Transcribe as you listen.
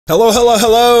Hello, hello,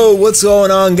 hello! What's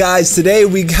going on, guys? Today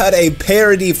we got a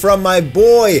parody from my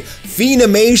boy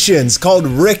Phenomimations called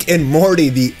Rick and Morty,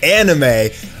 the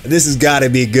anime. This has got to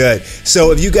be good.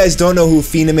 So if you guys don't know who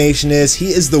Phenomation is, he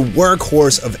is the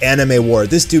workhorse of anime war.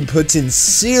 This dude puts in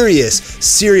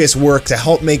serious work to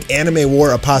help make anime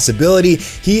war a possibility.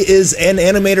 He is an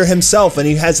animator himself, and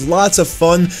he has lots of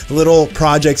fun little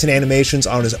projects and animations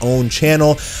on his own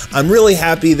channel. I'm really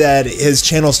happy that his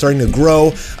channel is starting to grow.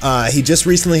 He just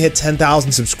recently hit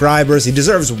 10,000 subscribers. He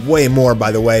deserves way more,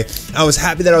 by the way. I was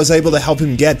happy that I was able to help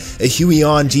him get a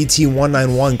Huion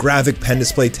GT191 graphic pen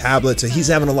display tablet, so he's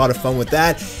having a lot of fun with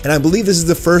that, and I believe this is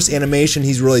the first animation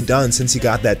he's really done since he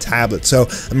got that tablet. So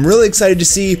I'm really excited to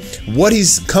see what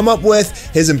he's come up with,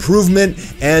 his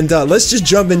improvement, and let's just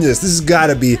jump into this. This has got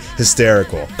to be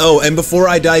hysterical. Oh, and before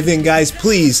I dive in, guys,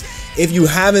 please, if you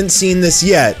haven't seen this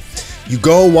yet, you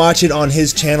go watch it on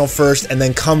his channel first and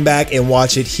then come back and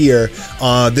watch it here,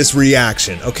 this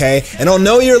reaction, okay? And I'll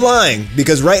know you're lying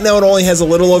because right now it only has a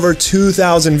little over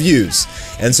 2,000 views.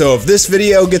 And so if this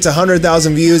video gets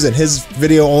 100,000 views and his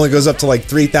video only goes up to like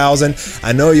 3,000,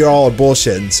 I know you're all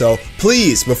bullshitting. So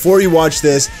please, before you watch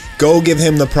this, go give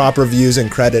him the proper views and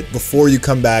credit before you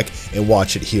come back and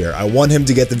watch it here. I want him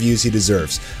to get the views he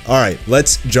deserves. All right,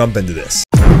 let's jump into this.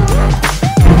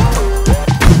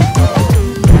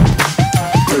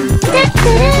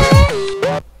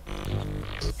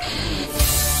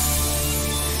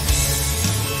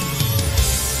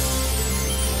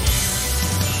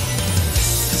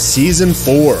 Season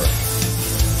 4.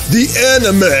 The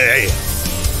anime!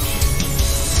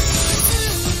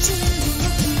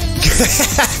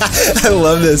 I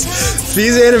love this.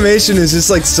 Fee's animation is just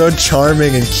like so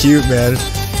charming and cute, man.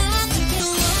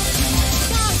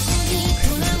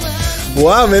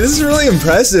 Wow, man, this is really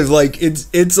impressive. Like,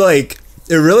 it's like,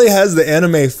 it really has the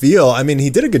anime feel. I mean, he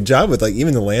did a good job with like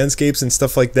even the landscapes and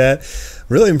stuff like that.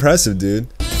 Really impressive, dude.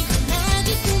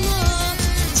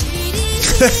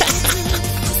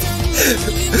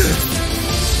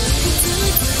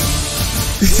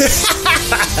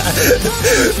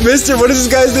 Mr. What is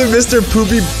this guy's name? Mr.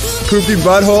 Poopy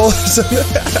Butthole or something?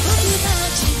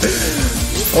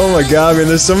 Oh my god, man,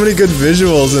 there's so many good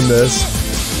visuals in this.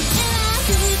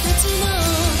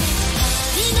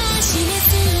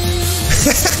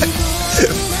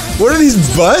 What are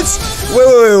these butts?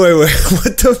 Wait.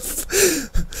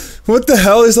 What the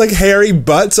hell? There's like hairy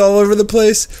butts all over the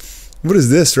place. What is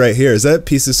this right here? Is that a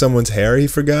piece of someone's hair he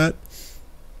forgot?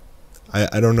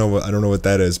 I don't know what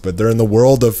that is, but they're in the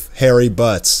world of hairy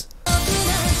butts.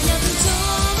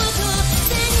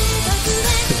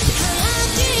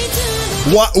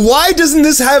 Why doesn't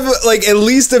this have like at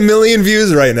least 1 million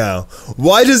views right now?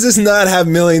 Why does this not have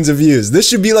millions of views? This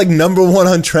should be like #1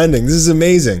 on trending. This is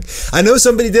amazing. I know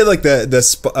somebody did like the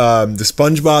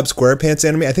SpongeBob SquarePants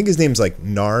anime. I think his name's like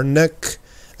Narnik.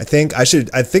 I think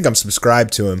I'm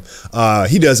subscribed to him.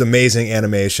 He does amazing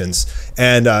animations,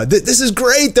 and this is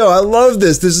great though. I love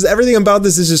this. This is everything about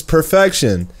this is just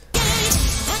perfection.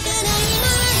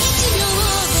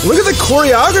 Look at the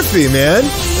choreography, man.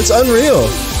 It's unreal.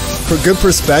 For good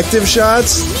perspective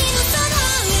shots,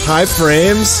 high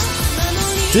frames,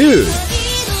 dude.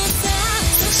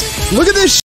 Look at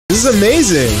this. This is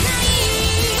amazing.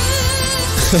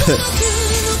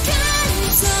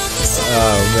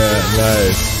 Oh man,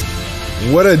 nice.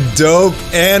 What a dope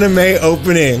anime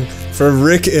opening for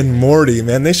Rick and Morty,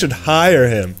 man. They should hire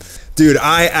him. Dude,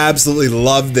 I absolutely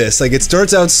love this. Like, it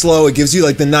starts out slow, it gives you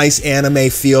like the nice anime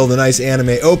feel, the nice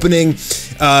anime opening,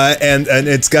 and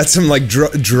it's got some like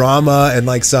drama and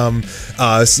like some,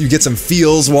 you get some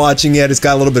feels watching it. It's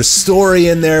got a little bit of story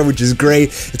in there, which is great.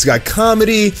 It's got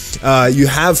comedy, you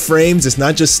have frames, it's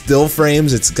not just still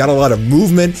frames, it's got a lot of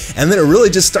movement, and then it really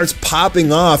just starts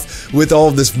popping off with all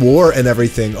of this war and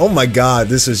everything. Oh my god,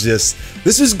 this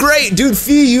was great, dude.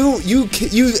 Fee, you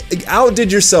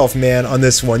outdid yourself, man, on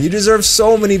this one. You deserve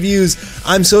so many views.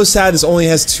 I'm so sad this only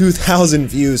has 2,000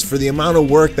 views for the amount of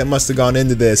work that must have gone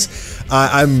into this.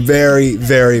 I'm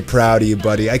very proud of you,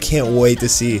 buddy. I can't wait to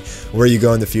see where you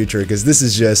go in the future, because this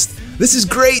is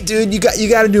great, dude. You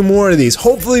got to do more of these.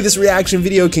 Hopefully this reaction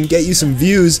video can get you some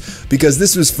views, because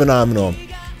this was phenomenal.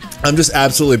 I'm just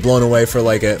absolutely blown away for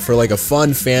like a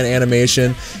fun fan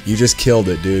animation. You just killed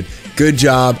it, dude. Good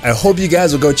job. I hope you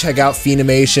guys will go check out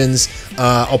Phenomimations.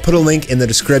 I'll put a link in the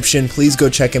description. Please go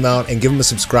check him out and give him a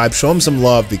subscribe. Show him some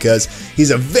love, because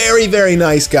he's a very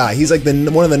nice guy. He's like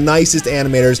one of the nicest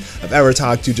animators I've ever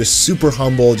talked to. Just super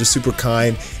humble, just super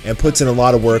kind, and puts in a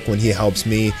lot of work when he helps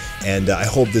me. And I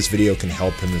hope this video can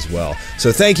help him as well.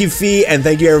 So thank you, Fee, and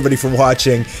thank you everybody for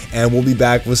watching. And we'll be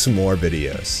back with some more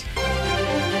videos.